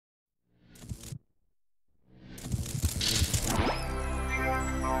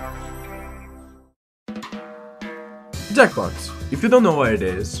Jackbox. If you don't know what it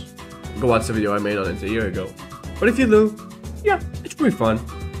is, go watch the video I made on it a year ago. But if you do, yeah, it's pretty fun,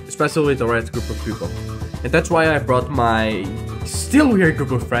 especially with the right group of people. And that's why I brought my still weird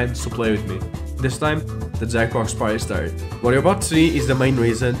group of friends to play with me. This time, the Jackbox party started. What you're about to see is the main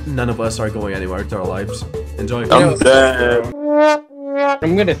reason none of us are going anywhere with our lives. Enjoy. I'm dead.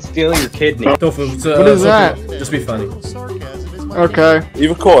 I'm gonna steal your kidney. Tofu, what is that? Just be funny. Okay. Are you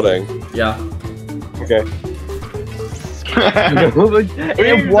recording? Yeah. Okay.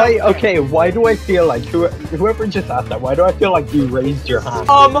 Why do I feel like whoever just asked that, why do I feel like you raised your hand?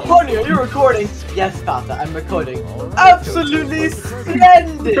 Honey, are you recording? Yes, Tata, I'm recording. Absolutely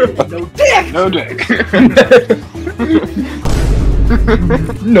splendid! No dick! No dick.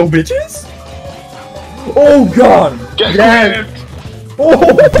 No bitches? Oh god! Get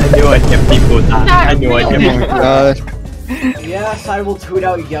Oh! I knew I'd get people with that. I knew I'd get people with that. Yes, I will tweet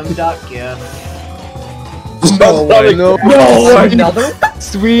out yum.gif. No way, no. No, another?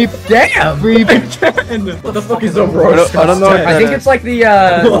 Sweep. Damn! Sweep. What the fuck is the roast? I don't know. I think it's like the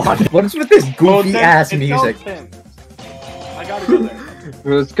what is with this goofy ass music? I gotta go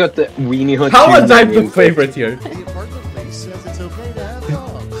there. It's got the weenie hunt. How was I the favorite here?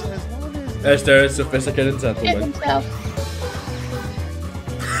 As there is sophisticated gentleman.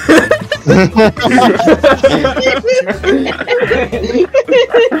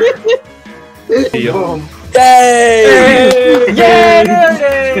 Boom. Yay! Yay!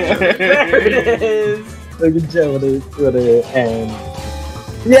 There it is! Look at Joe with it, and...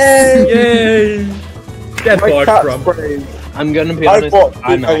 Yay! Get bought from. I'm gonna be honest,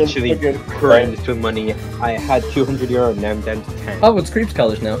 I'm actually crazy with money. I had 200 euro, now I'm down to 10. Oh, it's Creeps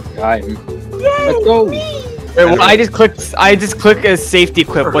colors now. Let's go! Wait, well, I just click a safety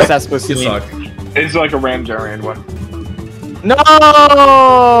quip. What's that supposed to You mean? suck. It's like a Ramjarian one. No!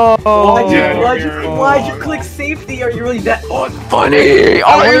 Why'd you click safety? Are you really that Funny! Oh,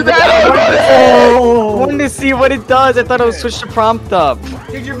 I wanted to see what it does. I thought it would switch the prompt up.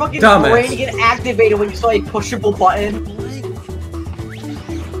 Did your fucking Dumbass. brain get activated when you saw a pushable button?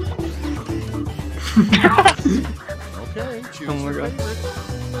 Oh my god.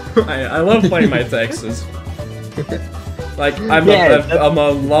 I love playing my taxes. Like, I'm a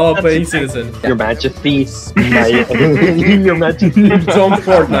law-abiding citizen. Your Majesty, Your Majesty. Don't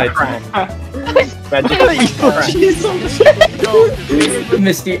Fortnite.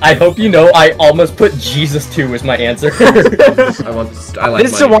 Misty, I hope you know I almost put Jesus 2 as my answer. I like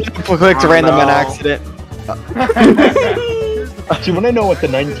This is the one I clicked random on accident. Do you want to know what the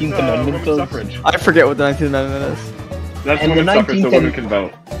 19th Amendment does? I forget what the 19th Amendment is. That's And women the suffrage so 19th women can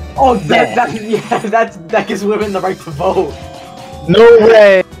vote. Oh, that gives women the right to vote. No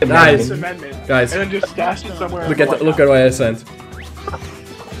way! Guys, Amendment. guys, And then just stash it somewhere. look at what I sent.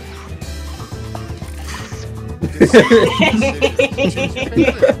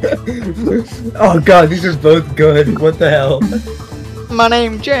 Oh god, these are both good. What the hell? My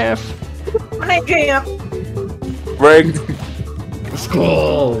name Jeff. I can't. Rigged.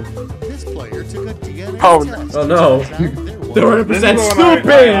 Oh, Oh no. oh no. They're 100% This is the one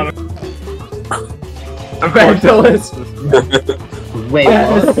stupid! I'm back to list. Wait,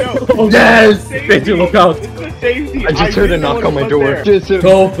 what? Yes! Bitch, look out. It's the safety. I just heard a knock on my door. Just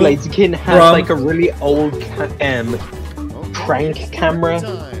Tofu Blaziken has from- like a really old crank camera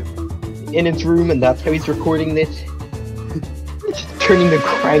in its room, and that's how he's recording this. Just turning the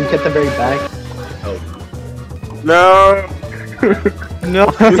crank at the very back. No. No.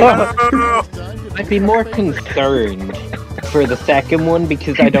 I'd be more concerned for the second one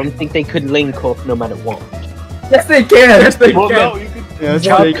because I don't think they could link up no matter what. Yes, they can. Yes, they Well, can. no, you could. Yes,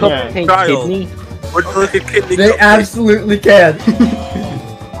 One they cup can. pink Kyle. kidney? Would you look at kidney? They absolutely can.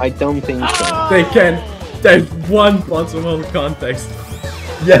 I don't think so. They can. There's one possible context.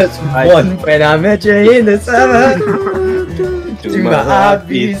 Yes, one. When I met you in the summer, to my heart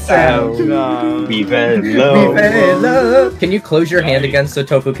beat sound. Be very We low. fell in love. Can you close your hand again so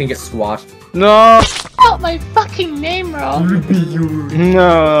Tofu can get squashed? No. Spelled my fucking name wrong.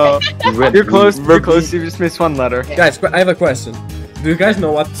 No. You're close. You're close. You just missed one letter. Guys, I have a question. Do you guys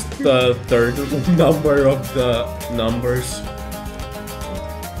know what's the third number of the numbers?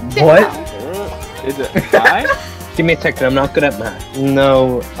 What? Is it 5? Give me a second, I'm not good at math.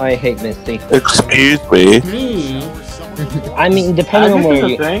 No, I hate Misty. Excuse me. Me? I mean, depending on where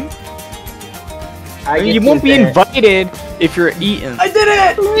you... thing. You won't be invited if you're eating. I did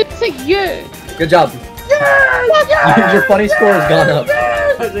it! It's a you. Good job. Your funny score has gone up.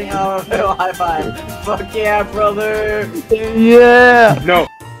 Oh, high five. Fuck yeah, brother. Yeah. No.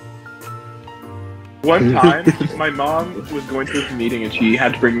 One time, my mom was going to this meeting and she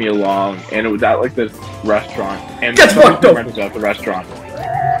had to bring me along, and it was at like this restaurant. And Get fucked up! rented out the restaurant.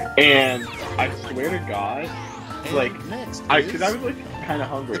 And I swear to God, like, because I was like kind of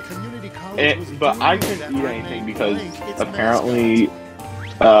hungry, but I couldn't eat anything because apparently,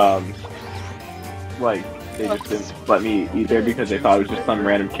 like they just didn't let me eat there because they thought it was just some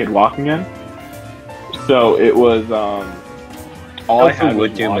random kid walking in. So it was all I had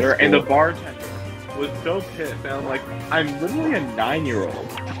was water, and the bartender was so pissed, and I'm like, I'm literally a 9-year-old.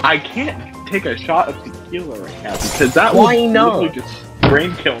 I can't take a shot of tequila right now because that would literally just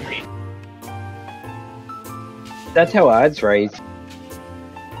brain kill me. That's how odds rise.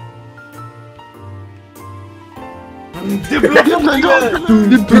 They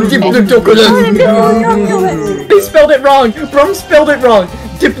spelled it wrong! Brum spelled it wrong!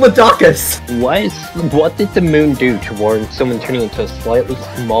 Diplodocus! What did the moon do to warrant someone turning into a slightly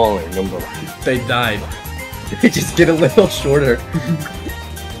smaller number? They died. They just get a little shorter.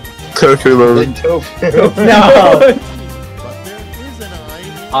 Tofu mode. No!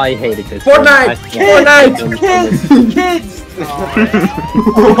 I hated this. Fortnite! Fortnite! Kids!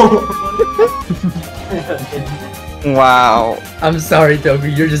 Wow. I'm sorry, Tofu,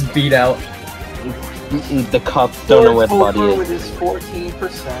 you're just beat out. The cops don't know where the body Tofu with is. his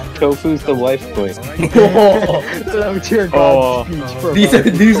 14%. Tofu's the wife boy.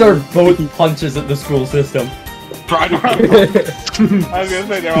 These are both punches at the school system. I was gonna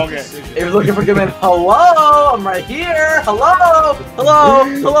say they're all gay. If you're looking for good men, hello, I'm right here. Hello, hello,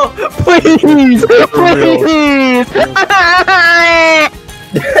 hello. Please! Please!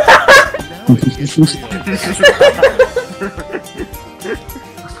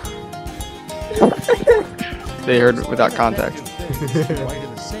 They heard it without context.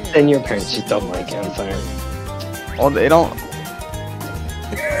 And your parents just don't like it, I'm sorry. Well, they don't.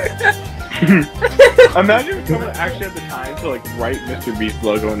 Imagine if someone actually had the time to like write Mr. Beast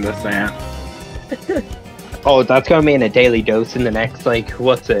logo in the sand. Oh, that's gonna be in a daily dose in the next, like,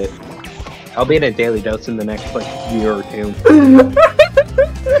 what's it? I'll be in a daily dose in the next, like, year or two.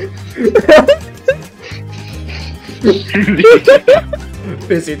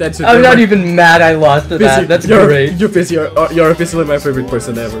 Fizzy, that's it. I'm not even mad I lost to that. That's great. You're Fizzy, you're officially my favorite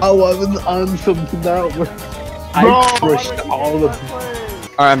person ever. I was on something that was. I crushed all of them. Alright,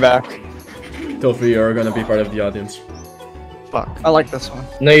 I'm back. Tofu, you're gonna be part of the audience. Fuck. I like this one.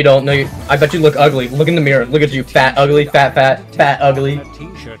 No, you don't. No, I bet you look ugly. Look in the mirror. Look at you. Fat, ugly, fat, ugly.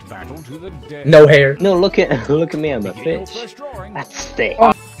 No hair. No, look at me, I'm a bitch. That's sick.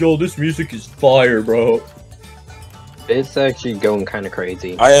 Yo, this music is fire, bro. It's actually going kind of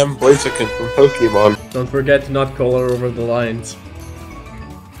crazy. I am Blaziken from Pokemon. Don't forget to not color over the lines.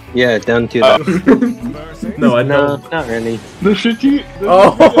 Yeah, don't do that. No, I No, don't. not really. The shitty.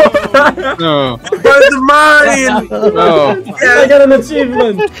 Oh! No. Where's the mine? No. I got an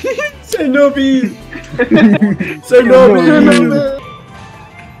achievement! Say no bees! Say no bees!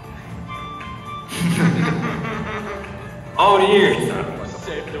 Oh dear.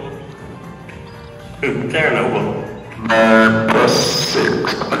 Terrible. I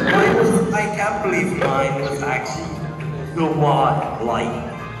can't believe mine was actually the one light.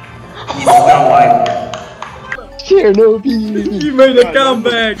 He's not like Chernobyl. You made a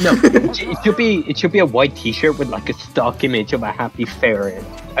comeback! No, it should be a white T-shirt with like a stock image of a happy ferret,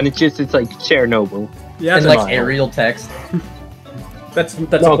 and it's like Chernobyl. Yeah, And that's like Arial text. That's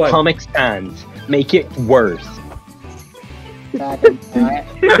No, a plan. Comic Sans. Make it worse.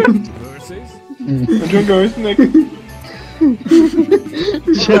 Which goes Nick?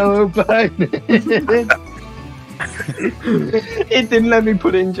 Joe Biden. It didn't let me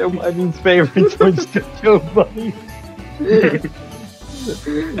put in Joe Biden's favorite, so it's just Joe Biden.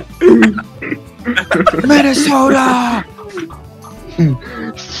 Minnesota!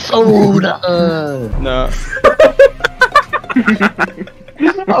 Soda! No.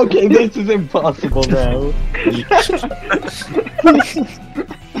 Okay, this is impossible now.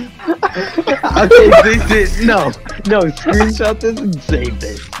 Okay, this is no, screenshot this and save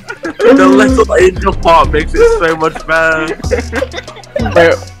this. The little angel part makes it so much better.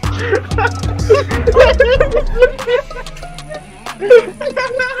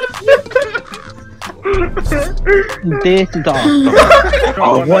 This is awesome.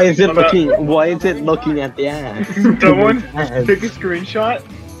 Oh, why is it looking at the ass? Someone take a screenshot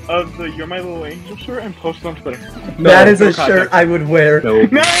of the You're My Little Angel shirt and post it on Twitter. No, that is a no shirt context. I would wear. No.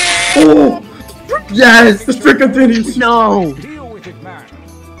 No! Oh! Yes! The trick continues! No!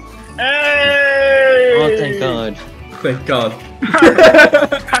 Hey! Oh, thank God. Thank God.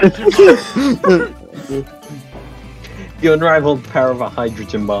 The unrivaled power of a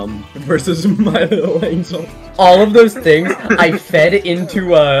hydrogen bomb. Versus My Little Angel. All of those things I fed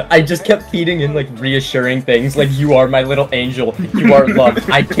into I just kept feeding in like reassuring things like you are my little angel, you are loved,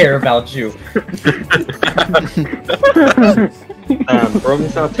 I care about you.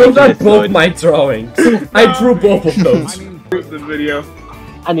 Broman's not Those are taking this both side. my drawings. I drew both of those. The video.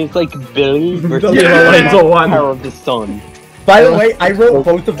 And it's like Billy versus The Little Angel one. Power of the Sun. By the way, I wrote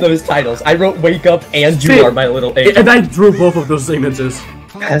both of those titles. I wrote Wake Up and You Are My Little Angel. And I drew both of those images.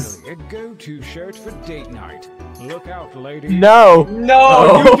 Yes. A go-to shirt for date night. Look out, ladies. No.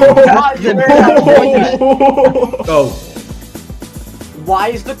 No, you do not wear that. Oh. Why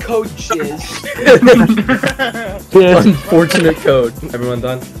is the code jizz? Unfortunate code. Everyone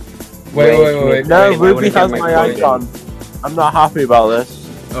done? Wait. No, I wanna Ruby get has my my point. icon. I'm not happy about this.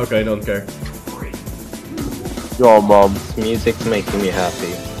 Okay, don't care. Your mom. This music's making me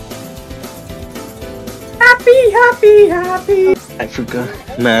happy. Happy. I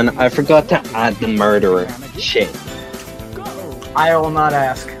forgot to add the murderer. Shit. I will not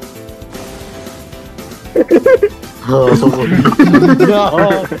ask. Oh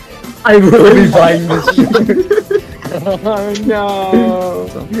no! I will be buying this shirt. Oh no!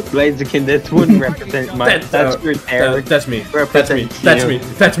 Blaziken, this wouldn't represent my. That's your Eric. That's me. That's me. Represents That's you. me.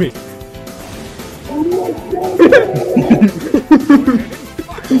 That's me.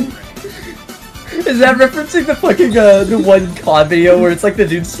 Is that referencing the fucking the one COD video where it's like the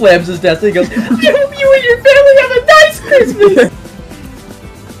dude slams his desk and he goes, I hope you and your family have a nice Christmas!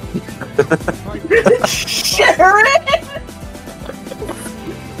 Sharon!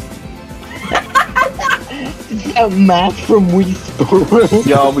 That Matt from Wii Sports.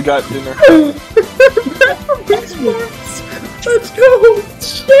 Yo, we got dinner. Let's go!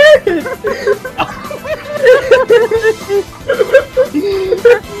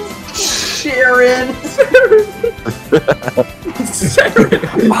 Sharon!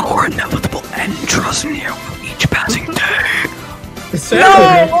 Sharon! Our inevitable end draws near with each passing day.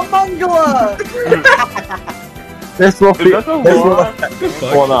 No! Amongala! This will be Is that the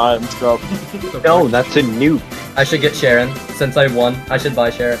law? one I'm scrubbed. No, that's a nuke. I should get Sharon. Since I won, I should buy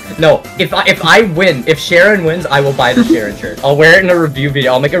Sharon. No, if I win, if Sharon wins, I will buy the Sharon shirt. I'll wear it in a review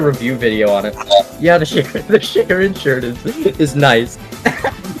video. I'll make a review video on it. Yeah, the Sharon shirt is nice.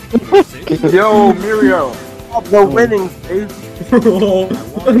 Yo, Mirio. The winning stage.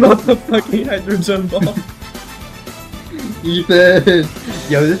 Not the fucking hydrogen bomb. Ethan!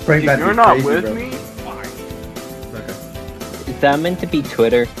 Yo, this prank If bad you're not with me, Is that meant to be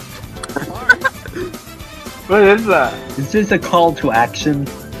Twitter? what is that? Is this a call to action?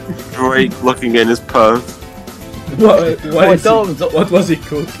 Drake looking in his purse. What was he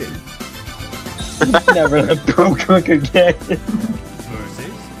cooking? Never let bro cook again.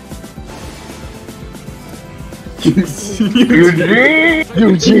 Eugene!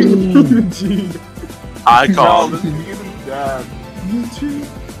 Eugene! Icon. This is even bad.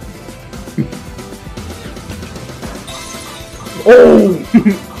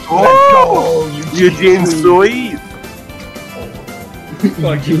 Oh! Eugene Sweet!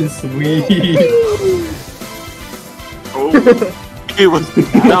 Fucking sweet. Oh.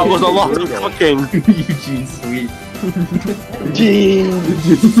 That was a lot of cooking. Eugene Sweet. Eugene!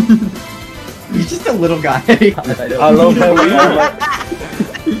 He's just a little guy. I love how we are.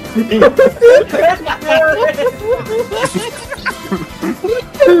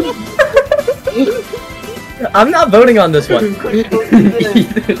 I'm not voting on this one.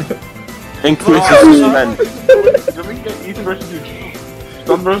 Inclusive suspend. Then we get Ethan versus Eugene.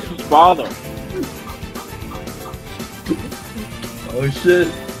 Son versus father. Oh shit.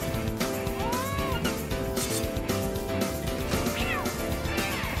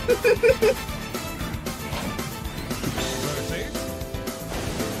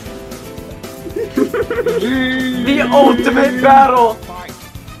 The ultimate battle!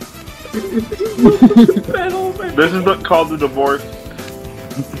 This is called the divorce.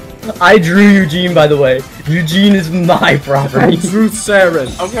 I drew Eugene, by the way. Eugene is my property. Drew Saren.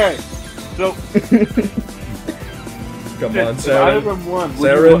 Okay, so Come on, if either of Saren. them won,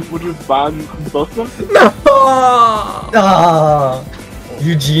 Saren. would you buy both of them? Ah,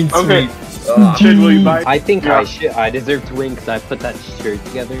 Eugene Sweet. Okay. Shit, will you buy? I think Yeah. I deserve to win because I put that shirt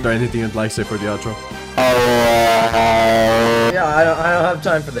together. Is there anything you'd like to say for the outro? Yeah, I don't have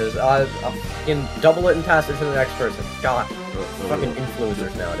time for this. I can double it and pass it to the next person. God, fucking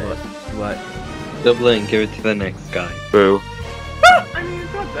influencers nowadays. What? Double it and give it to the next guy. Boo. I mean,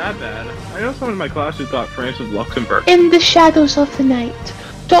 it's not that bad. I know someone in my class who thought France was Luxembourg. In the shadows of the night,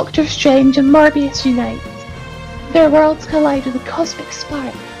 Doctor Strange and Morbius unite. Their worlds collide with a cosmic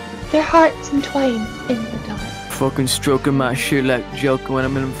spark. Their hearts entwine in the dark. fucking stroking my shit like joking when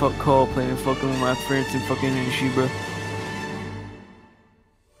I'm in a fuck call playing fucking with my friends and fucking and shit, bro.